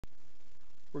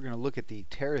We're going to look at the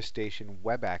TerraStation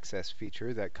WebAccess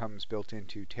feature that comes built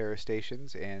into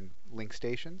TerraStations and Link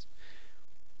Stations.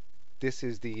 This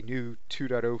is the new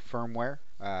 2.0 firmware,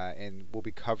 and we'll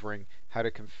be covering how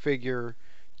to configure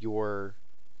your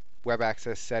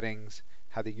WebAccess settings,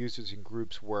 how the users and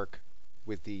groups work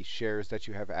with the shares that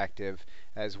you have active,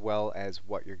 as well as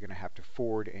what you're going to have to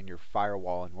forward in your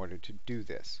firewall in order to do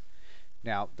this.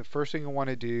 Now, the first thing you want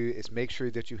to do is make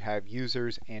sure that you have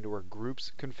users and or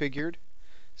groups configured.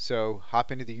 So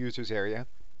hop into the users area.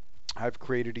 I've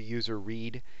created a user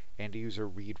read and a user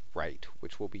read write,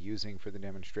 which we'll be using for the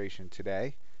demonstration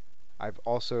today. I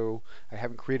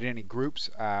haven't created any groups.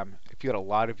 If you had a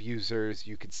lot of users,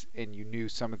 and you knew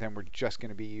some of them were just going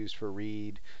to be used for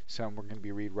read, some were going to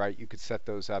be read write, you could set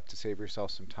those up to save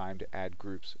yourself some time to add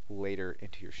groups later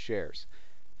into your shares.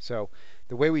 So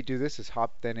the way we do this is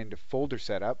hop then into folder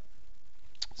setup.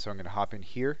 So I'm going to hop in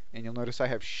here, and you'll notice I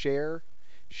have share,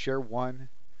 share 1,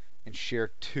 and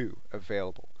share 2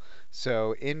 available.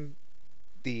 So in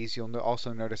these, you'll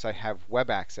also notice I have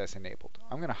WebAccess enabled.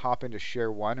 I'm going to hop into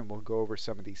share 1, and we'll go over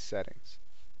some of these settings.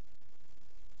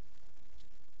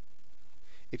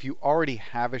 If you already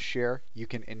have a share, you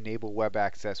can enable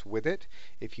WebAccess with it.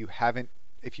 If you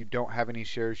don't have any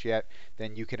shares yet,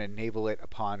 then you can enable it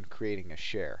upon creating a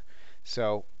share.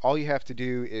 So all you have to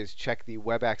do is check the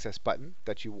WebAccess button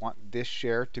that you want this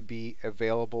share to be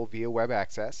available via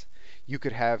WebAccess. You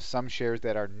could have some shares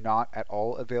that are not at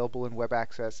all available in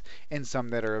WebAccess, and some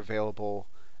that are available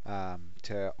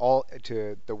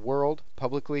to the world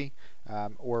publicly,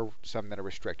 or some that are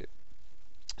restricted.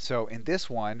 So in this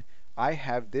one, I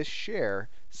have this share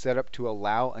set up to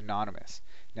allow anonymous.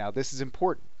 Now this is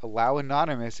important. Allow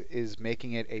anonymous is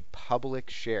making it a public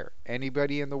share.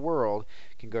 Anybody in the world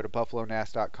can go to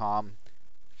buffalonas.com,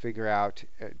 figure out,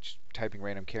 typing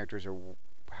random characters or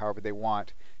however they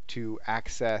want, to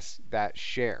access that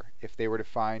share. If they were to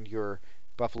find your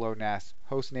Buffalo NAS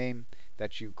hostname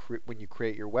when you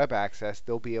create your web access,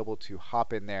 they'll be able to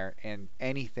hop in there, and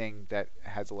anything that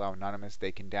has allow anonymous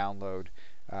they can download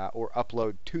or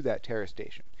upload to that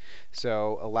TerraStation.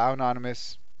 So allow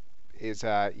anonymous is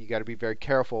you got to be very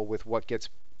careful with what gets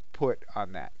put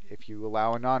on that. If you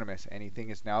allow anonymous, anything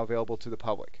is now available to the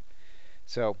public.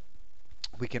 So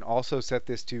we can also set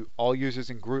this to all users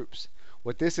and groups.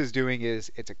 What this is doing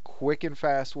is it's a quick and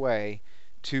fast way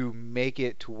to make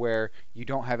it to where you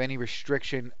don't have any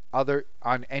restriction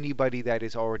on anybody that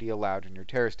is already allowed in your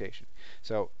TerraStation.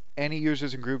 So any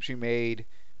users and groups you made,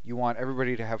 you want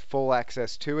everybody to have full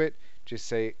access to it, just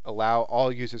say allow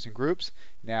all users and groups.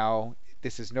 Now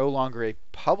this is no longer a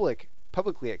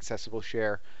publicly accessible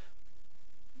share,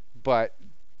 but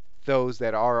those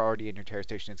that are already in your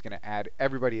TerraStation, it's going to add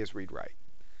everybody as read-write.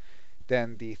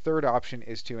 Then the third option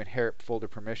is to inherit folder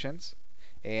permissions,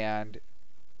 and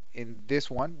in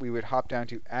this one, we would hop down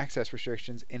to access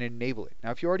restrictions and enable it. Now,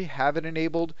 if you already have it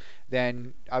enabled,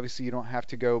 then obviously you don't have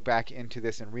to go back into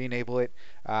this and re-enable it.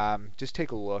 Just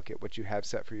take a look at what you have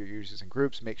set for your users and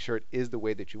groups. Make sure it is the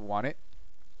way that you want it.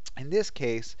 In this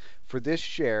case, for this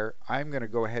share, I'm going to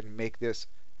go ahead and make this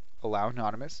allow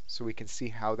anonymous so we can see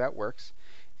how that works,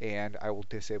 and I will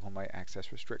disable my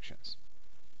access restrictions.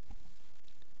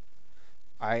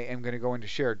 I am going to go into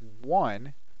share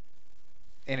 1,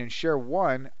 and in share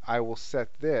 1 I will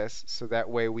set this so that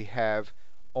way we have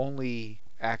only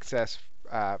access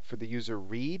for the user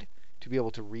read to be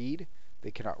able to read.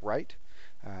 They cannot write.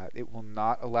 It will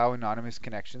not allow anonymous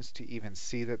connections to even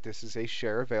see that this is a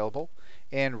share available,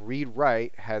 and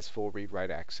read-write has full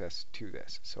read-write access to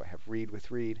this. So I have read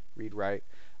with read, read-write.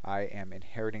 I am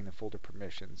inheriting the folder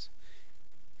permissions,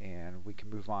 and we can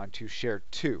move on to share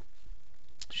 2.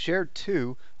 Share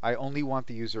 2, I only want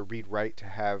the user read-write to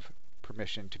have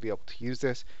permission to be able to use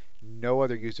this. No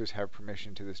other users have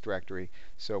permission to this directory.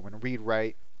 So when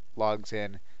read-write logs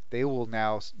in, they will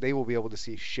be able to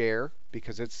see share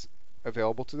because it's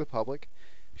available to the public,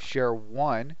 share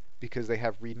 1 because they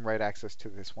have read and write access to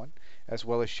this one, as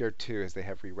well as share 2 as they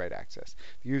have read-write access.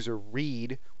 The user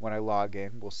read, when I log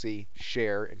in, will see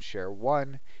share and share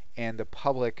 1, and the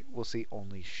public will see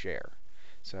only share.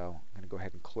 So I'm going to go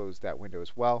ahead and close that window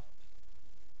as well.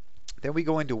 Then we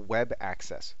go into web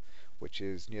access, which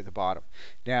is near the bottom.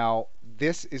 Now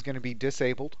this is going to be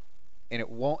disabled, and it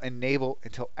won't enable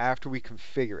until after we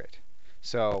configure it.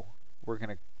 So we're going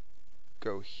to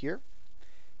go here,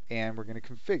 and we're going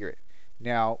to configure it.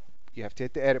 Now you have to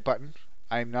hit the edit button.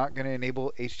 I'm not going to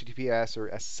enable HTTPS or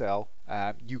SSL.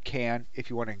 You can,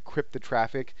 if you want to encrypt the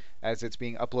traffic as it's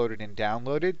being uploaded and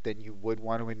downloaded, then you would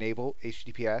want to enable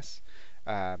HTTPS.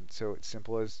 So it's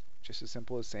just as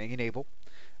simple as saying enable.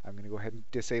 I'm going to go ahead and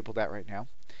disable that right now.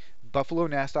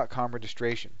 BuffaloNAS.com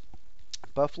registration.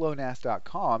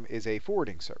 BuffaloNAS.com is a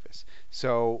forwarding service.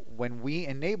 So when we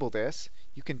enable this,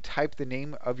 you can type the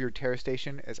name of your Terra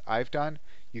station as I've done.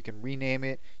 You can rename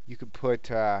it. You could put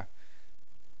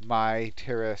my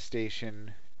Terra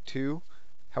Station 2.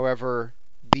 However,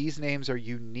 these names are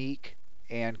unique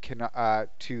and can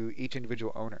to each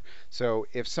individual owner. So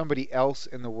if somebody else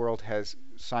in the world has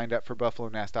signed up for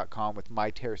BuffaloNAS.com with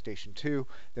my Terra Station 2,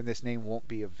 then this name won't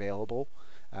be available.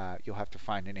 You'll have to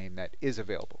find a name that is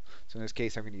available. So in this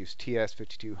case, I'm going to use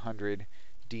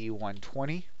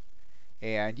TS5200D120.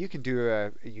 And you can do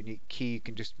a unique key. You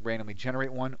can just randomly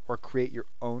generate one or create your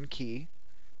own key.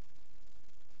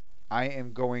 I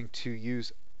am going to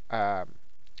use, by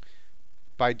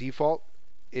default,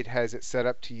 it has it set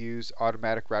up to use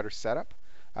automatic router setup.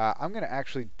 I'm going to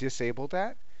actually disable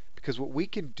that because what we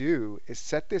can do is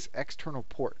set this external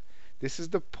port. This is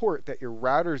the port that your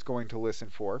router is going to listen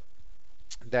for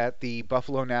that the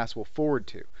Buffalo NAS will forward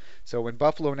to. So when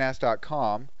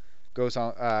BuffaloNAS.com goes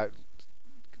on,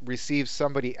 receives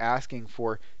somebody asking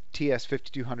for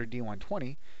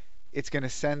TS5200D120, it's going to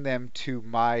send them to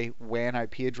my WAN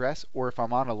IP address, or if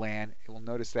I'm on a LAN, it will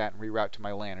notice that and reroute to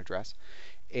my LAN address.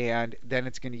 And then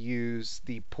it's going to use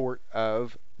the port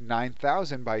of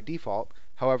 9000 by default.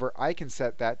 However, I can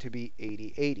set that to be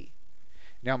 8080.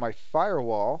 Now my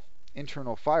firewall,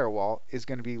 internal firewall, is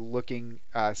going to be looking,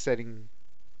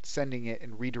 sending it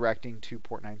and redirecting to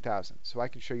port 9000. So I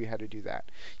can show you how to do that.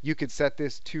 You could set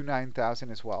this to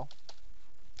 9000 as well.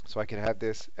 So I could have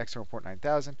this external port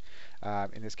 9000.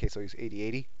 In this case, I'll use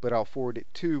 8080, but I'll forward it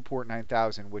to port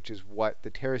 9000, which is what the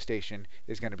Terra station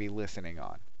is going to be listening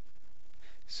on.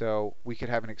 So we could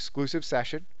have an exclusive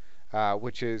session,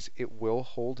 which is it will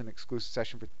hold an exclusive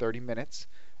session for 30 minutes,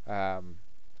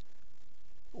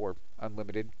 or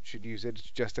unlimited. Should use it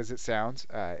just as it sounds.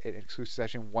 An exclusive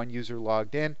session, one user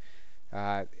logged in.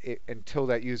 Until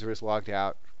that user is logged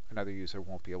out, another user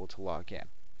won't be able to log in.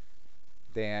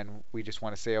 Then we just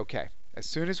want to say OK. As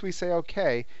soon as we say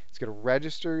OK, it's going to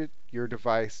register your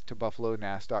device to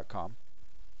BuffaloNAS.com,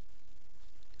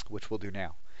 which we'll do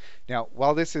now. Now,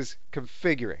 while this is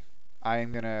configuring, I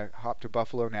am going to hop to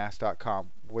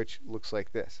BuffaloNAS.com, which looks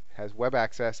like this. It has web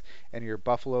access and your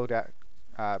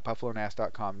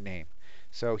BuffaloNAS.com name.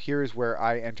 So here is where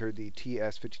I entered the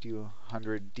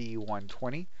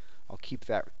TS5200D120. I'll keep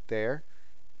that there.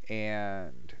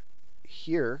 And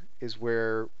here is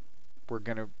where we're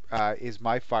going to is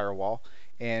my firewall,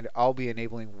 and I'll be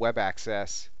enabling web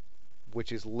access,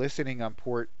 which is listening on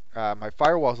port. My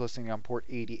firewall is listening on port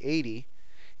 8080,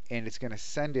 and it's going to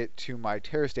send it to my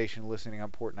Terra station listening on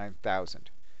port 9000,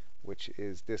 which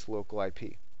is this local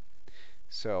IP.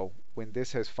 So when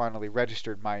this has finally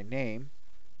registered my name,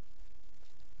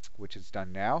 which is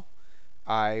done now,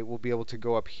 I will be able to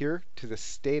go up here to the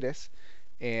status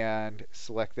and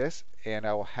select this, and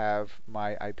I will have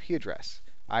my IP address.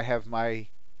 I have my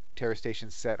Terra station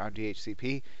set on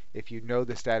DHCP. If you know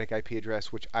the static IP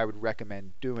address, which I would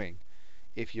recommend doing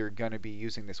if you're going to be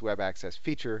using this web access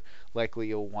feature, likely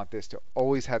you'll want this to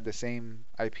always have the same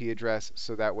IP address,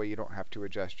 so that way you don't have to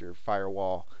adjust your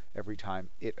firewall every time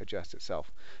it adjusts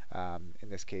itself. In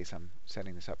this case, I'm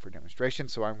setting this up for demonstration,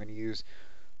 so I'm going to use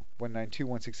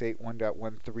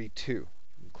 192.168.1.132.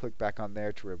 Click back on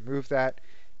there to remove that,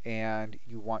 and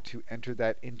you want to enter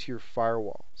that into your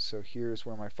firewall. So here's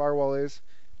where my firewall is,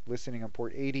 listening on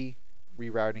port 80,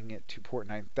 rerouting it to port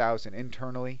 9000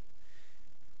 internally.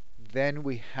 Then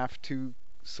we have to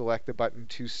select the button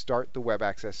to start the web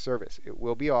access service. It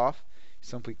will be off.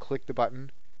 Simply click the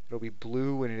button. It'll be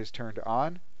blue when it is turned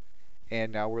on,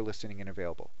 and now we're listening and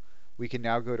available. We can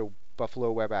now go to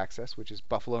Buffalo Web Access, which is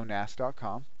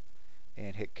buffalonas.com,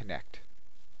 and hit connect.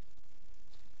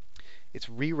 It's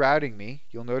rerouting me,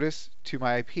 you'll notice, to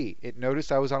my IP. It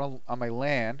noticed I was on my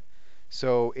LAN,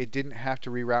 so it didn't have to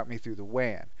reroute me through the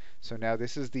WAN. So now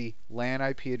this is the LAN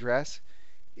IP address.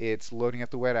 It's loading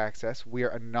up the web access. We are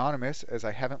anonymous, as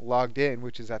I haven't logged in,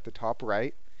 which is at the top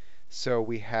right. So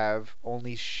we have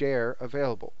only share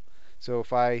available. So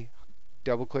if I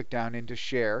double click down into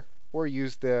share, or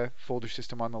use the folder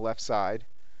system on the left side,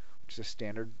 which is a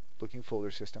standard looking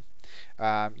folder system,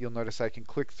 you'll notice I can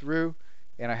click through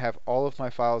and I have all of my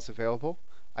files available.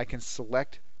 I can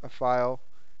select a file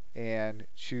and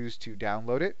choose to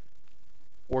download it,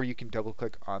 or you can double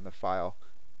click on the file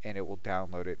and it will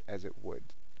download it as it would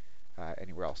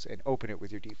anywhere else and open it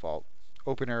with your default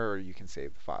opener, or you can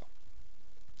save the file.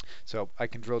 So I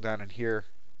can drill down in here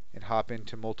and hop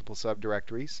into multiple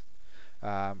subdirectories.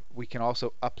 We can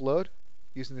also upload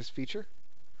using this feature,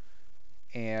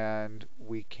 and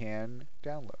we can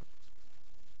download.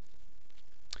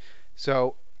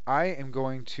 So I am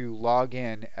going to log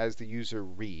in as the user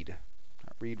read.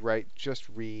 read write, just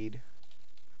read.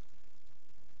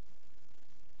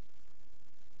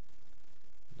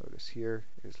 Notice here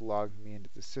is logging me into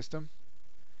the system.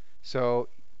 So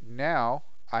now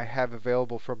I have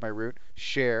available from my root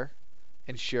share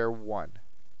and share 1.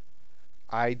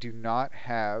 I do not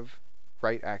have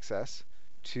write access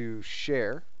to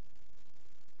share,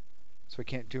 so I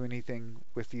can't do anything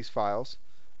with these files.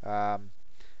 We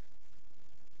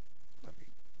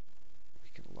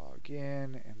can log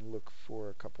in and look for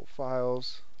a couple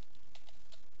files.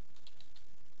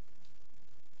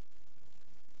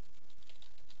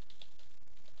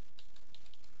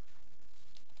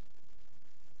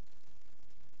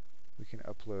 We can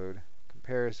upload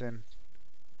comparison.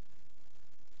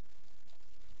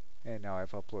 And now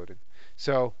I've uploaded.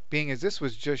 So being as this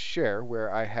was just share,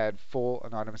 where I had full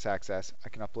anonymous access, I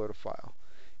can upload a file.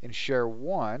 In share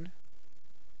 1,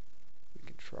 we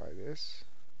can try this.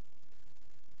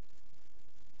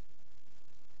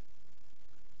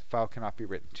 The file cannot be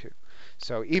written to.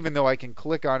 So even though I can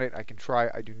click on it, I can try,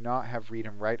 I do not have read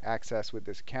and write access with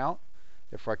this account.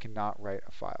 Therefore, I cannot write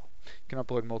a file. You can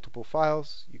upload multiple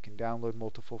files. You can download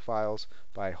multiple files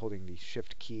by holding the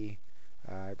Shift key,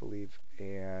 I believe,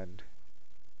 and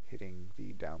hitting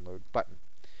the download button,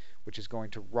 which is going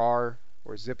to RAR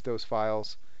or zip those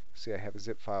files. See, I have a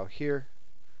zip file here,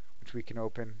 which we can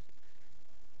open.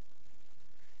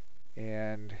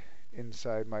 And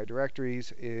inside my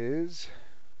directories is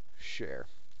share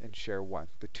and share 1,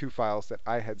 the 2 files that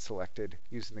I had selected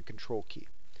using the control key.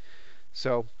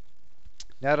 So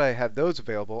now that I have those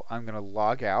available, I'm going to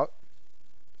log out,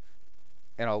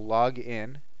 and I'll log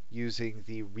in using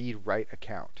the read-write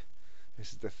account.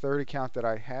 This is the 3rd account that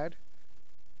I had.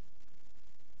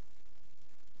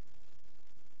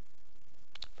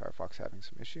 Firefox having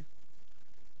some issue.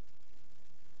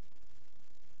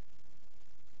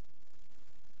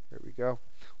 There we go.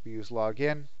 We use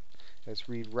login as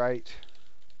read-write.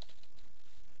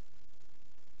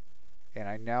 And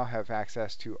I now have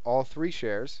access to all 3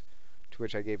 shares to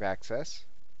which I gave access.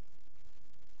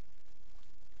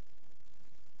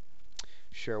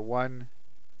 Share 1,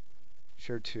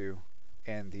 share 2,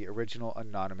 and the original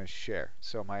anonymous share.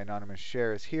 So my anonymous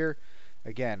share is here.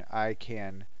 Again, I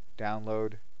can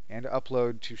download and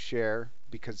upload to share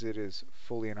because it is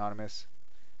fully anonymous.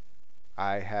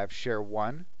 I have share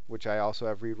 1, which I also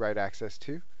have read-write access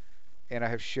to. And I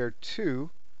have share 2,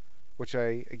 which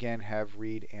I again have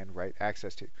read and write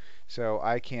access to. So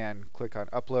I can click on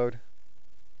upload.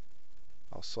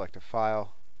 I'll select a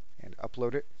file and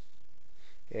upload it.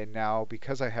 And now,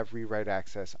 because I have read-write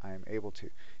access, I am able to.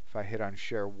 If I hit on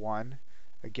share 1,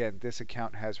 again, this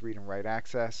account has read and write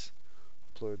access.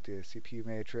 Upload the CPU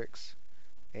matrix,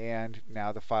 and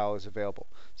now the file is available.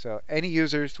 So any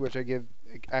users to which I give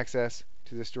access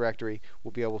to this directory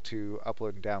will be able to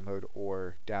upload and download,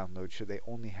 or download should they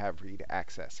only have read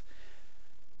access.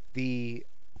 The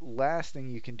last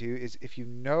thing you can do is, if you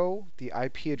know the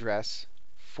IP address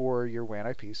for your WAN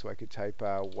IP, so I could type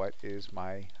what is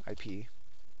my IP,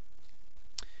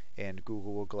 and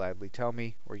Google will gladly tell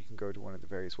me, or you can go to one of the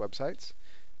various websites.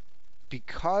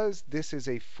 Because this is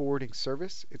a forwarding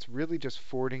service, it's really just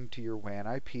forwarding to your WAN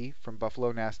IP from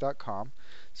buffalonas.com.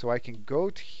 So I can go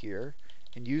to here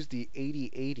and use the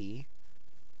 8080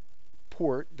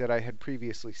 port that I had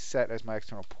previously set as my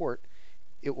external port.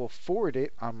 It will forward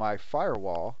it on my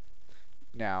firewall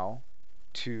now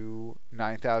to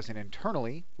 9000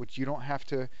 internally, which you don't have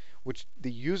to, which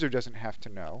the user doesn't have to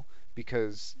know,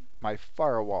 because my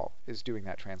firewall is doing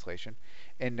that translation.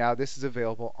 And now this is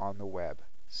available on the web.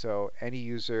 So any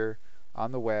user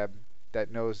on the web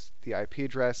that knows the IP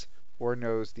address or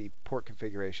knows the port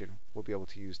configuration will be able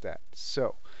to use that.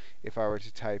 So if I were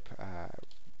to type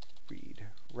read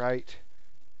write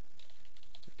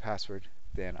password,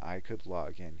 then I could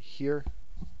log in here.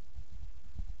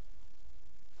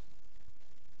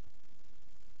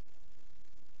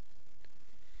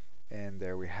 And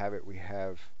there we have it. We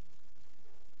have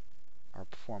our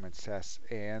performance tests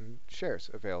and shares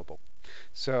available.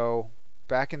 So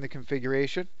back in the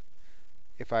configuration,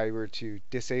 if I were to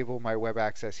disable my web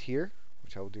access here,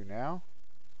 which I will do now,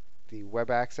 the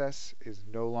web access is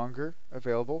no longer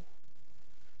available.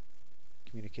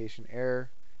 Communication error.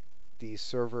 The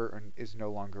server is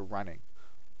no longer running.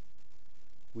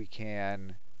 We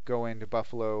can go into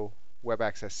Buffalo web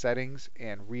access settings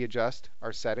and readjust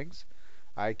our settings.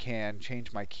 I can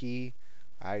change my key.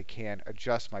 I can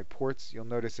adjust my ports. You'll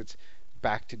notice it's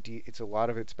back to a lot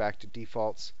of it's back to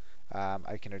defaults.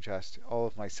 I can adjust all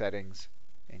of my settings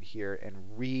in here and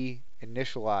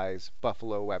reinitialize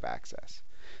Buffalo web access.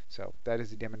 So that is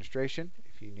the demonstration.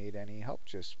 If you need any help,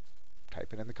 just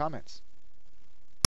type it in the comments.